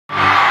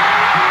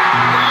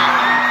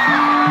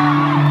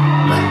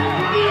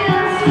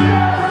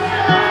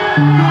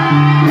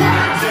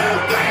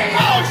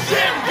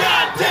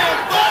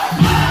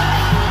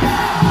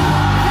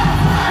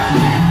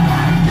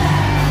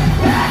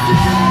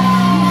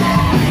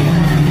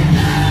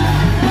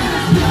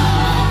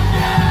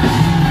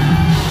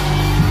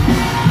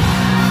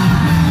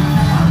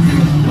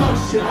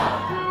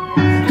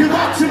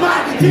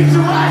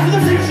Picture-wise in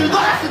the future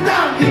lasts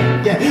without me.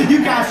 Yeah,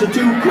 you guys will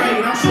do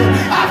great. I'm sure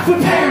I've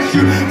prepared you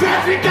for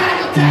every guy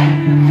you'll date,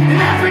 and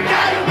every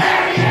guy you'll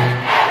marry,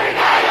 every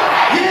guy you'll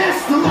hate. Yes,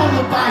 the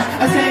lullabies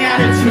I sang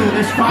out of tune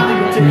is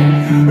finally your day.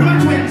 Or my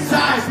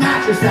twin-size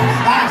mattress that I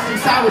had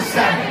since I was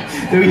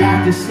 7. That we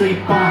have to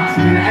sleep on.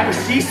 And whenever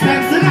she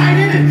spends the night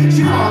in it,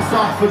 she falls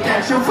off again.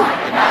 She'll find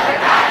another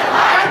guy to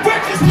lie. And we're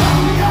just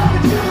Romeo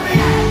and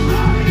Juliet.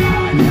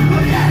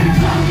 But yeah,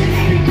 he's fucking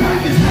eating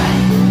burgers,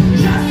 man.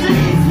 Just to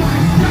eat my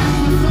stress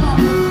was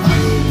off.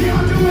 The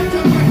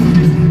underwinter works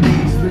just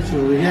eats for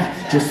Juliet.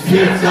 Just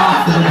gets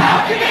off the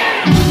balcony.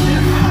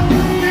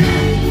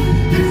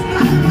 It's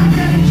nothing like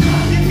getting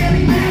drunk and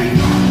getting married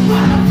on a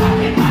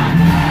motherfucking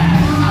Monday.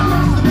 I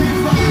lost the man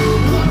from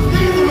the love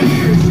neither of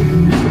years.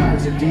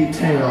 Describes in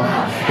detail,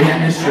 and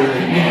it's really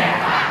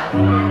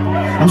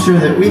I'm sure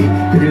that we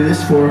could do this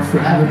for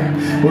forever,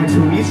 or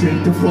until we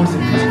drink the poison,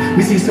 cause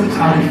we see some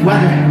cloudy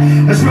weather.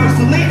 As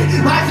Rosaline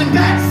lies in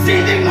bed,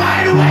 seething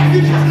wide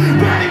awake, because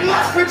burning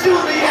lust for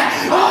Juliet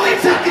only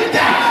took a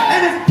day.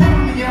 And if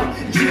Romeo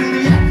and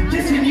Juliet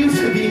continue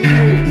to be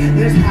married,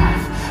 there's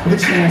half of a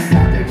chance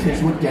that their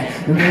kids would get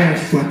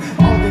embarrassed when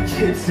all the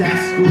kids at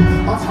school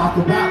all talk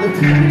about their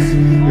parents.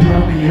 And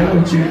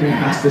Romeo Jr.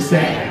 has to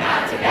say they're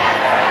not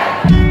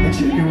together, and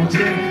Junior will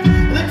drink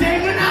the day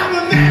when I'm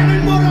a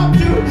man, and what I'll do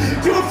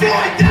to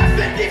avoid that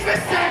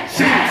 50%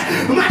 chance.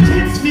 When my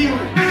kids feel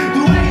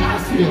the way I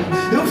feel,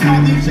 they'll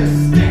probably just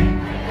stay.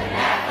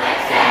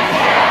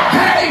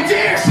 Hey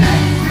dear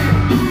Shakespeare,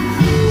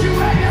 you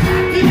had a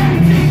happy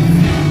ending.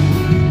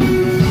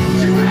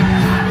 You had a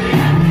happy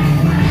ending,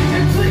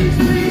 and please,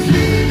 please,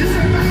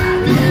 deserve a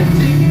happy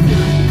ending.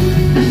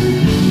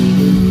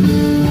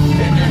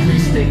 And every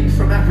sting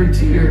from every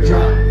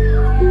teardrop,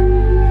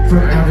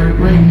 from every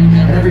ring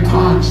and every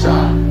pawn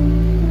shot,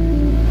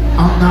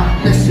 I'm not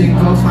missing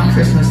both my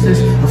Christmases.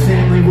 A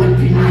family would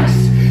be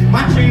nice.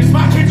 My dreams,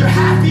 my kids are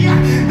happy. I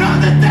know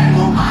that they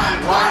won't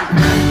mind one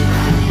Christmas.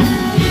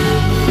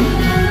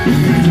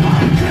 Just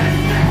one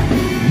Christmas.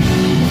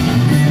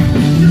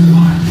 Just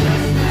one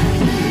Christmas.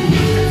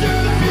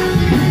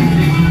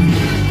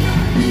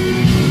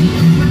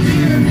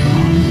 Deserve a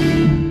happy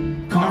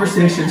ending.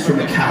 Conversations from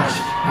the couch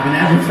haven't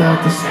ever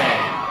felt the same.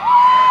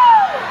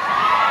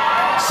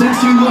 Since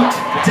you looked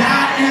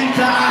Dad in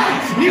the eye,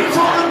 you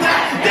told him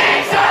that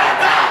things are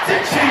about to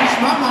change.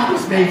 My mom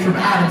was made from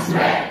Adam's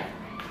rib,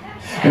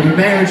 and the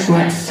marriage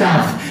went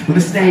south. When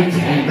the snake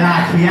came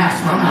back, he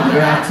asked my mother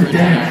out to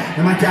dinner,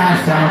 and my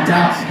dad found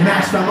out and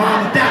asked my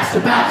mom what that's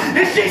about,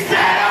 and she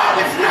said, oh,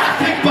 it's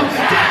nothing, but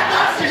Dad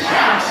loves to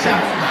shout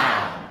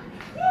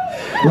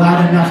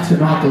loud enough to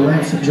knock the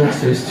lamps and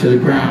dressers to the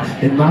ground.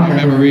 In my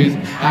memories,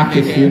 I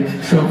could hear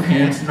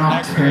Chopin's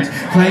nocturnes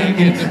playing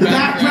in the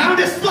background.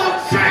 A slow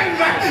train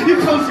wreck. You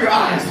close your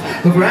eyes,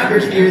 but forever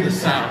hear the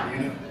sound. You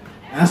know,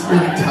 that's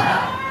really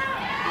tough,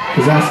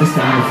 because that's the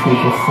sound of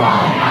people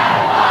flying.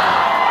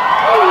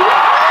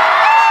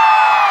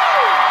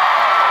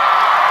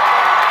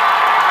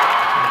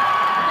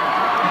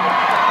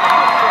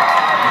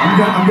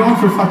 I'm going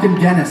for fucking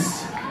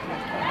Guinness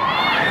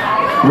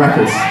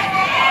records.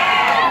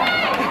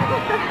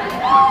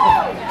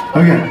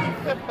 Okay.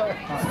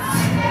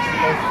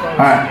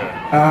 Alright.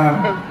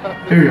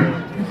 Here we go.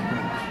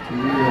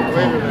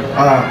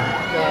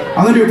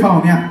 I'm gonna do a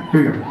poem, yeah.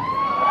 Here we go.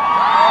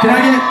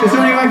 Is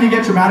there any way I can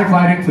get dramatic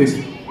lighting, please?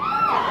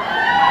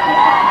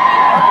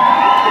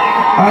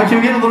 Can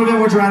we get a little bit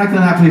more dramatic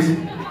than that, please? A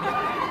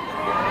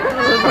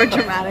little more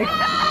dramatic.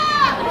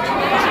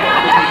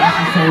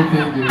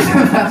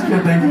 That's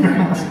good, thank you very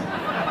much.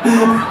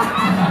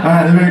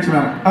 Alright, they're very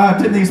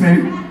dramatic. Tip these,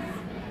 maybe.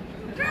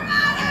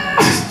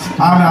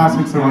 I'm not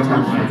asking so much.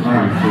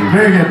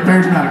 Very good,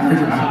 very dramatic, very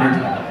dramatic,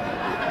 very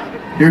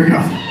dramatic. Here we go.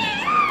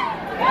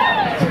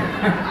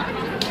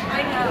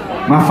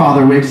 My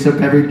father wakes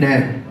up every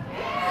day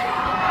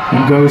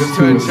and goes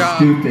to a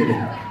stupid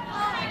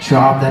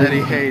job that he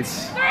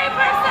hates. 3%!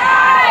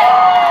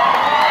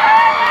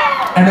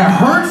 And it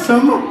hurts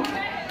him,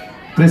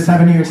 but at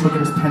 7 years he'll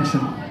get his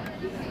pension.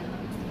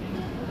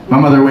 My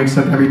mother wakes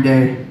up every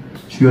day,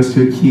 she goes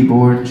to a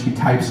keyboard and she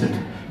types it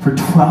for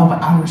 12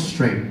 hours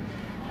straight.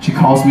 She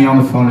calls me on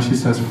the phone and she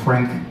says,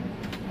 Frank,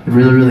 it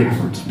really, really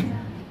hurts me.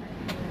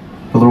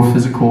 A little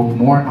physical,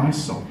 more in my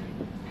soul.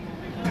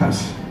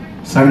 Because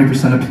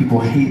 70% of people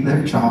hate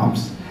their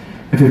jobs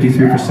and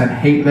 53%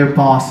 hate their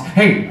boss.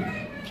 Hey,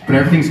 but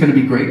everything's gonna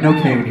be great and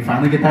okay when you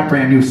finally get that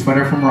brand new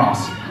sweater from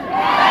Ross.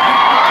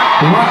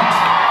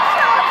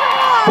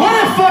 What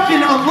a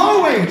fucking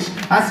low wage!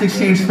 That's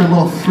exchanged for a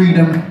little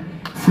freedom.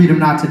 Freedom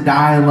not to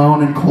die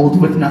alone and cold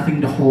with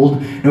nothing to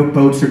hold. No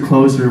boats or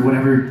clothes or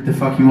whatever the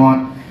fuck you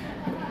want.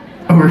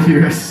 Over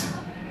here is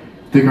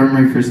the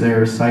Lovemakers there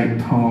reciting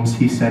poems.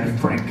 He said,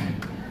 Frank,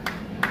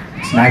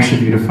 it's nice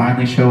of you to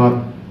finally show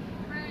up.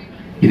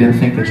 You didn't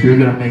think that you were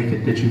gonna make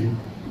it, did you?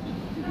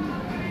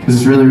 Because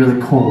it's really,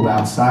 really cold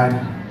outside.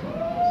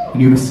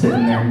 And you've been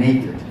sitting there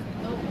naked.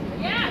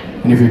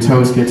 And if your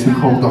toes get too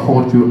cold to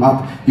hold you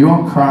up, you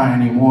won't cry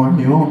anymore.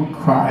 You won't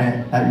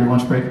cry at your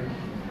lunch break.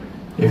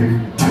 If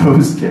your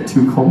toes get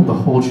too cold to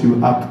hold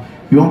you up,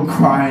 you won't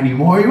cry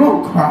anymore, you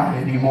won't cry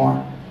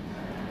anymore.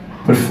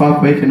 But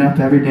fuck waking up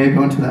every day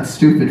going to that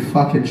stupid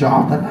fucking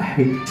job that I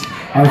hate.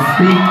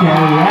 Every day.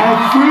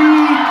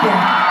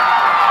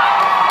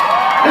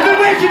 And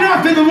then waking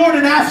up in the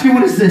morning asking,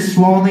 what is this,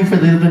 only for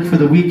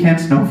the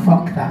weekends? No,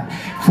 fuck that.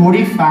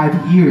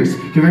 45 years,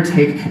 give or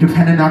take,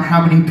 depending on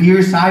how many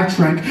beers I've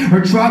drank, or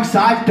drugs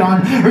I've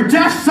done, or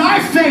deaths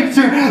I've faked,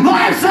 or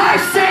lives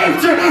I've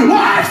saved, or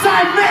lives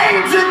I've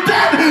made, and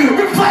then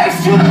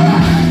replaced with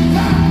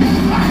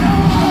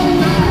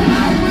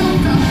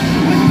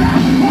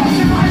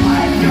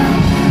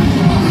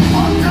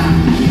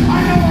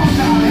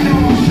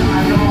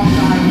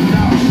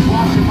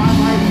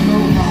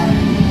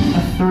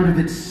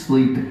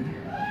sleeping.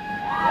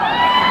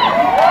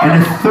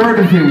 And a third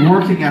of it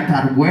working at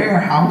that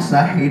warehouse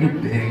I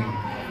hated being.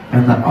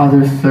 And the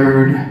other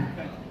third,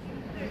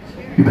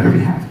 you better be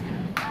happy.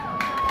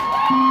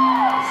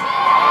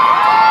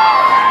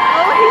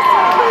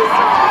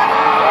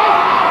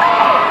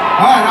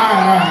 Alright.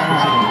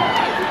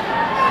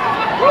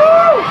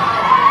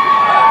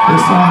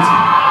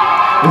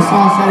 This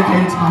song's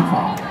dedicated to my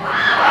father.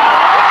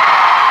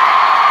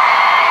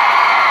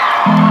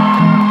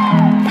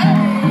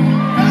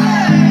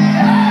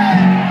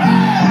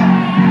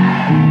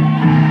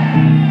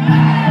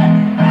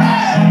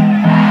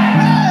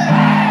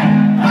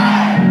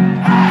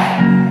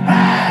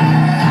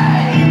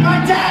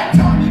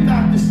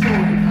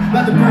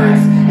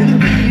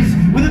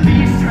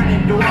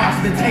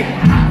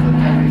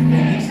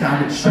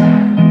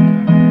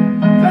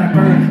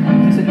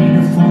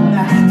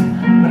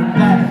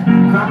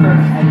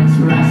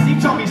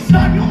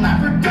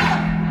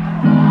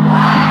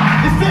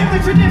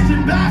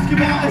 Tradition,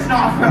 basketball is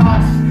not for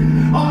us.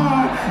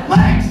 Our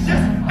legs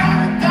just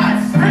aren't that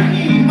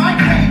springy. My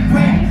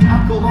great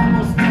uncle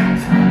almost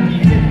died. He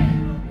did.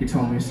 He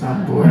told me,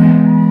 son, boy,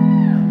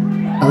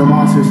 are the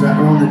monsters that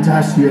roll the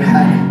dice to your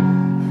head.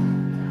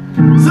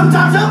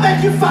 Sometimes they'll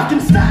make you fucking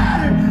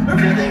stutter, or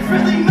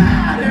really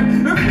mad,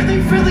 or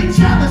really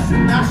jealous,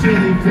 and that's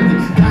really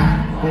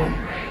bad. Boy,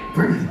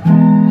 breathe.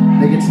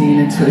 Nicotine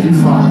until you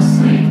fall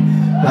asleep.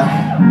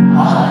 Like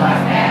all of our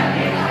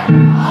family.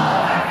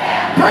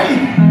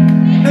 Breathe!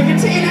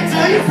 Nicotine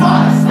until you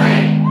fall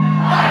asleep.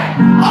 Like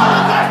all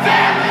of our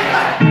family.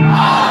 Like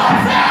all of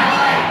our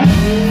family.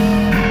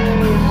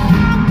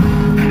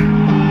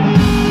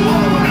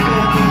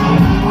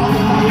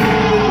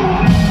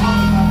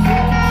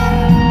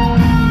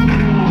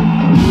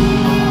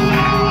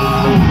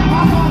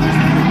 My father's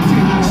married to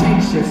a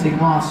change-shifting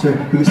monster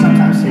who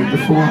sometimes take the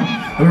form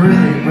of a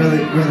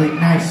really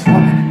nice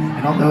woman.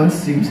 And although it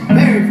seems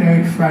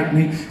very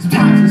frightening,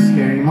 sometimes a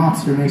scary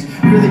monster makes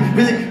really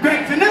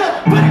great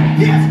vanilla. But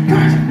he has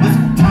courage, but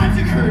sometimes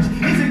the courage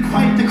isn't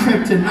quite the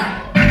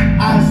kryptonite.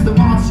 As the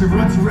monster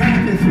runs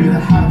rampant through the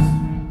house.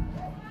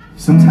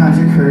 Sometimes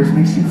your courage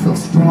makes you feel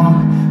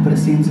strong, but it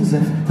seems as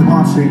if the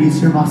monster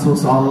eats your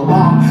muscles all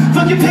along.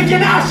 Fucking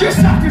picking out your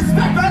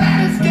self-respect, but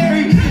that is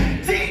scary.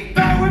 Deep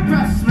down where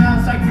breath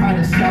smells like pride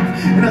itself,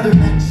 and other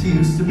men she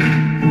used to be.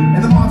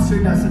 And the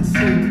monster doesn't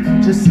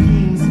sleep, just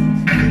schemes.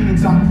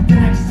 Demons on the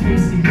next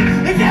tasty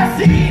meal. It gets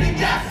to eat, it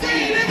gets to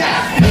eat, it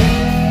gets to eat.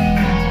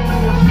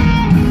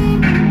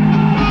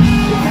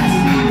 It gets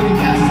to eat, it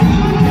gets to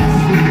eat, it gets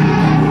to eat.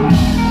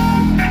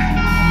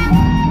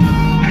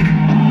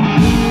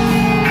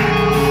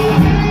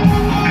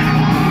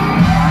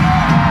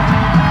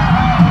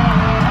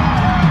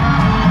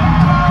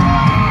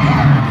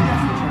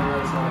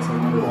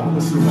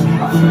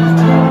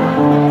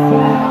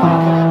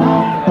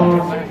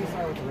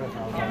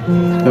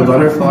 The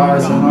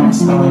butterflies in my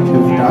stomach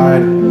have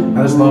died. Now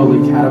there's lowly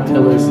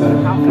caterpillars that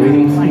are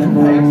waiting for the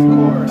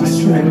night to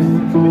strength.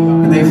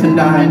 And they've been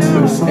dying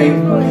to escape.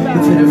 The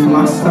pit of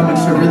my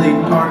stomach's a really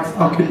dark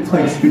fucking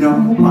place, you know.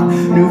 My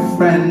new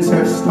friends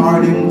are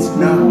starting to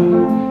know.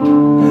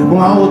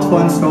 My old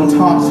ones don't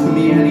talk to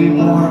me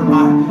anymore.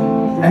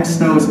 My ex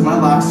knows my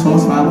last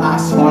one's my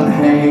last one.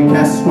 Hey,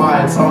 guess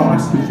why? It's all my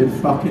stupid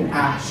fucking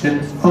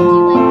actions.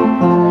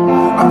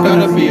 I'm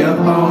gonna be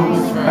alone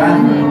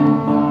forever.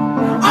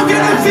 I'm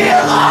gonna be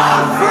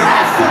alone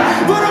forever,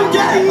 but I'm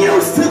getting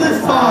used to the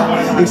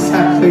thought.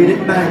 Except late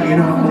at night, you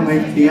know, we'll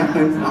make the I'm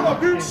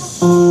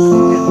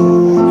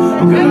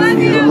gonna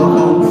be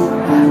alone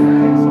forever.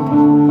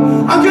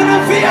 I'm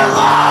gonna be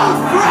alone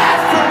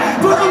forever,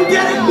 but I'm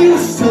getting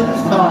used to the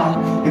thought.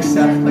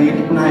 Except late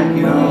at night,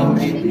 you know,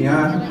 maybe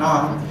I'm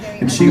not.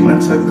 And she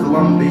went to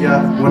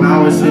Columbia when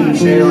I was in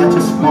jail. I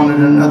just wanted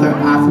another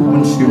half of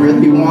when she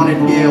really wanted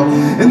Yale.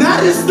 And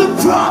that is the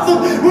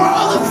problem where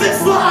all of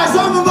this lies.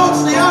 I'm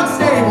emotionally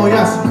unstable.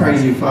 Yes, a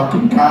crazy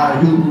fucking guy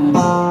who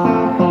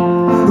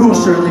will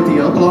surely be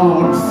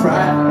alone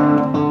forever.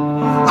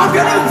 I'm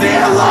gonna be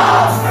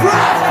alone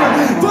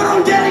forever, but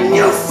I'm getting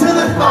used to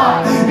the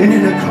thought. And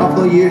in a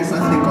couple of years, I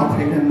think I'll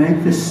pay to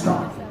make this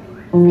stop.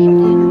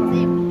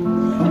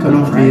 I'm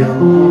gonna be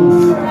alone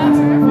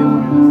forever.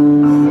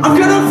 I'm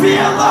gonna be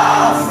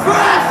alone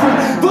forever,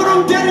 but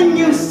I'm getting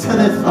used to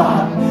the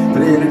thought.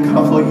 But in a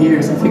couple of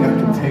years, I think I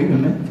can pay to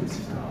make this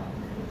stop.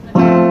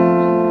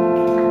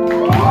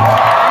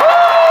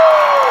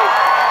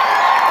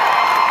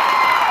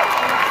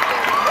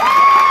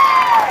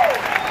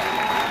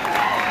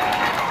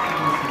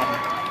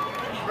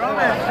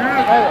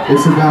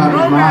 It's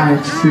about my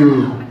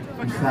true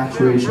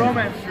infatuation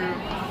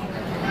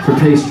for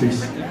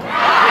pastries.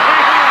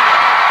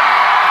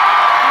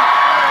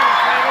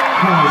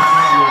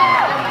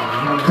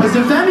 Because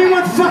if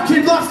anyone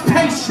fucking loves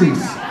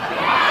pastries,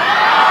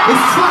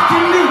 it's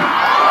fucking me.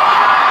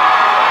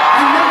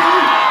 And never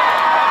you.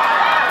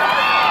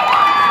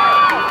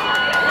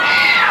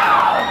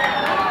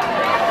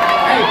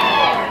 Hey,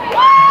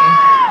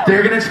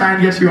 they're gonna try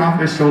and get you off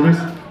his shoulders.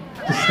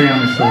 Just stay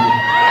on his shoulder.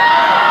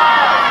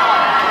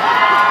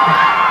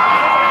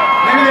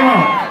 Maybe they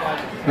won't.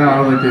 No, I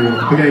don't think they will.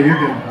 Okay, you're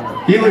good.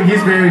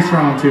 He's very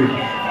strong too.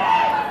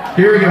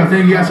 Here we go.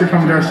 Thank you guys for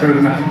coming to our show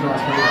tonight.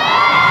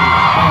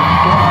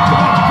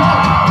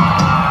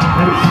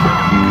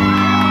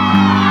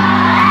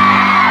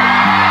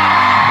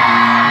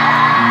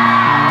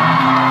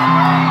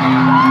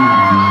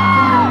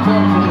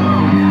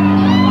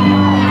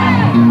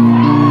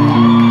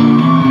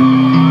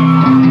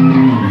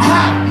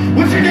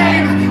 What's your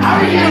name? How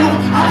are you?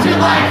 How's your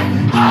life?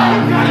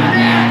 I'm good,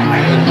 man.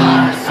 Are you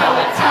loved? So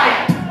tight.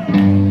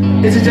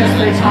 Is it just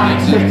platonic,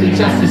 strictly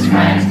just as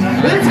friends?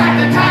 Will the time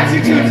that ties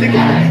you two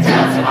together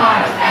till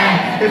tomorrow's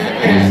end? If it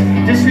is,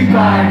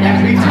 disregard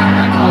every time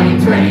I call you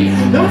pretty.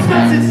 Though it's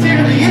not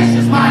sincerely, it's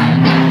just my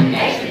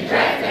imagination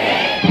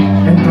drifting.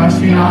 And brush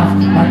me off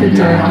like the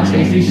dirt on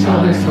Tracy's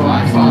shoulders, so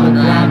I fall to the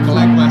ground,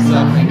 collect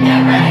myself, and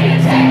get ready to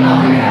take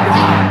over your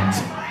heart.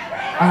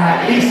 Or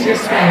at least your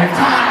spare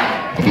time.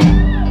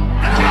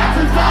 I got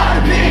the thought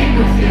of being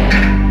with you.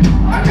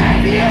 Or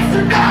maybe it's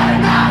the thought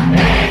of not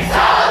being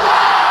so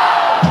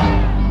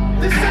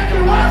alone. The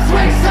second one's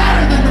way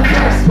sadder than the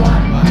first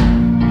one, but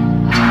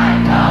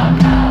I don't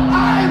know.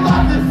 I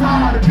love the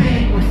thought of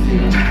being with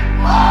you.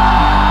 Oh,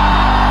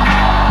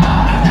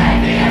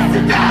 maybe it's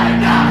the thought of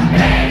not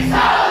being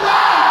so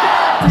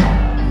alone.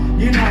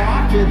 You know,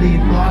 I really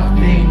love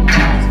being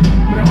loved,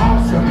 but I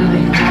also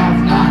really love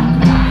not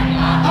crying.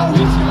 Oh,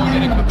 we should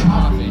get a cup of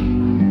coffee.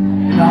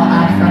 And I'll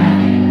act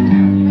friendly.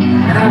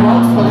 And I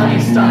won't pull any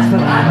stunts, but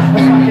I'm a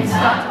fucking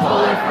stunt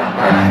puller from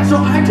birth. So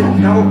I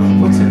don't know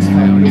what to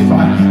tell you if I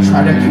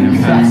try to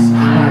confess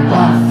my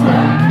love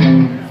for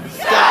you.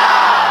 Stop!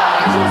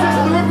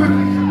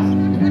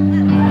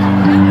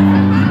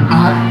 I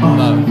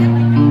love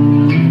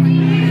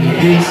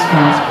these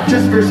ones.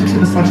 Just bursting to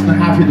the slush and the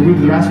happy, the root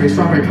of the raspberry,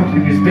 strawberry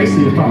pumpkin is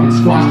basically the fucking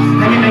squash.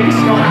 And you make a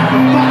snow out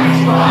of a fucking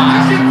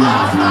squash. She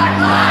lost my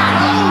mind!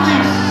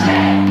 Holy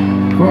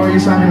shit! What were you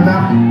talking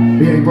about?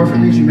 Yeah, your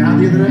boyfriend leaves you mad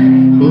the other day?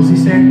 What was he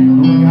saying? Oh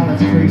my god,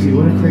 that's crazy.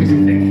 What a crazy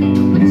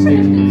thing. Let me see.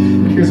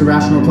 Here's a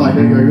rational reply. Are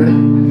you ready?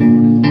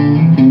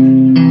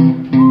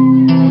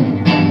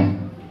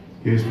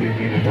 He was being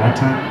mean at that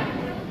time.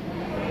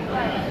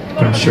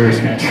 But I'm sure he's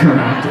gonna turn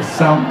out at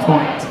some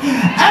point.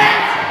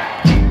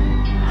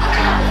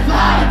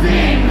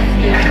 Being with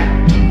you,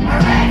 or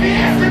maybe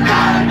it's the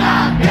thought of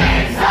not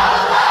being so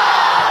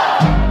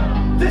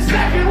alone. The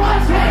second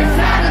one's way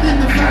sadder than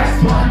the first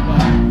one,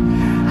 but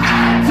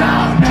I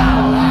don't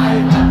know.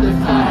 I love the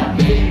thought of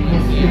being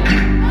with you.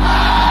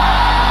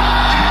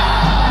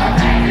 Or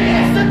maybe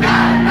it's the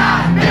thought of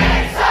not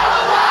being so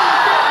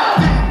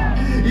alone.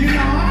 You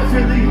know, I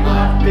really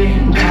love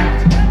being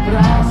loved, but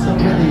I also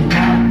really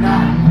love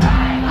not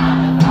crying on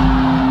the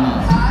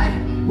phone. Hi,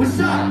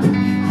 what's up?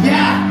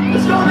 Yeah,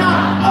 what's going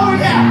on? Oh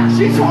yeah,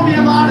 she told me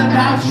a lot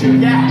about you,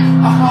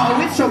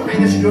 yeah. It's so great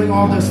that you're doing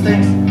all those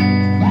things.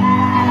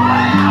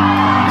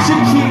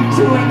 Should keep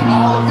doing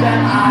all of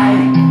them,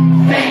 I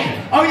think.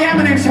 Oh yeah,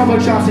 my name's Hobo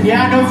Johnson.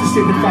 Yeah, I know it's a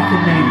stupid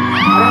fucking name.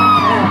 I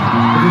don't care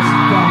if it's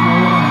dumb or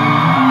whatever.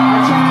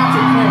 I try not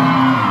to care.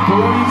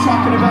 But what are you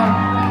talking about?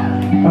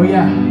 Oh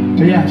yeah,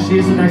 but yeah, she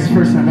is the nicest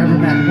person I've ever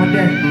met. One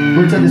day, we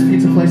worked at this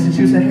pizza place and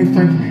she said, hey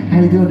Frank, how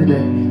you doing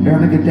today? You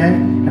having a good day?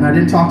 And I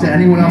didn't talk to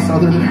anyone else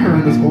other than her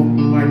in this whole,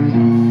 like,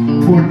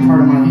 important part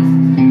of my life.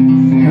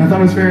 And I thought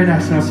it was very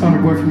nice. And I was telling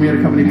her boyfriend we had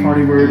a company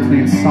party where we were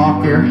playing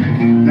soccer.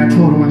 And I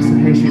told him, I said,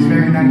 hey, she's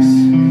very nice.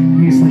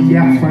 And he's like,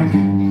 yeah, Frank,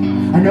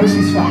 I know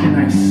she's fucking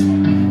nice.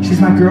 She's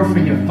my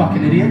girlfriend, you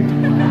fucking idiot.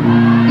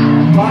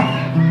 But,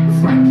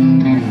 Frank,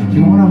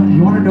 you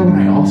wanna know what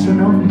I also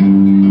know?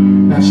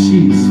 That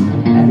she's a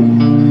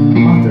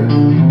motherfucking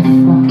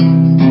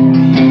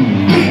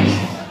bitch.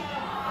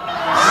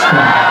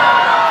 Stop.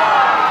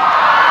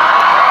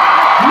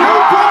 No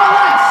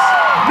bralettes!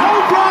 No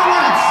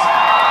bralettes!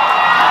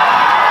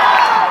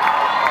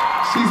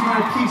 She's my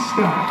peach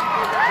star.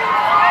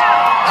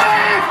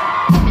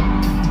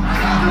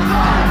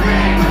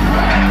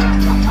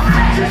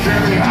 She's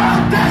really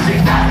hard that she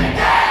doesn't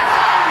get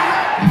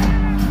hurt.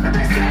 And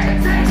they say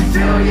it takes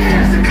 2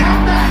 years to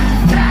come back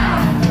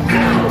down to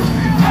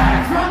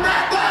earth from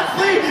that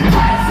lovely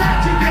place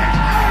that you get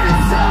hurt.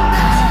 It's so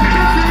nice to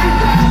be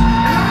blessed.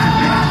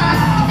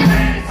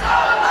 And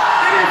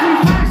if you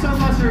find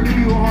someone who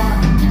you are,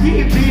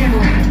 keep being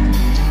with it.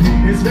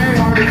 It's very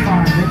hard to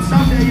find. And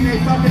someday you may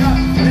fuck it up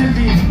and then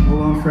be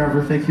alone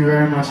forever. Thank you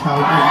very much.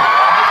 How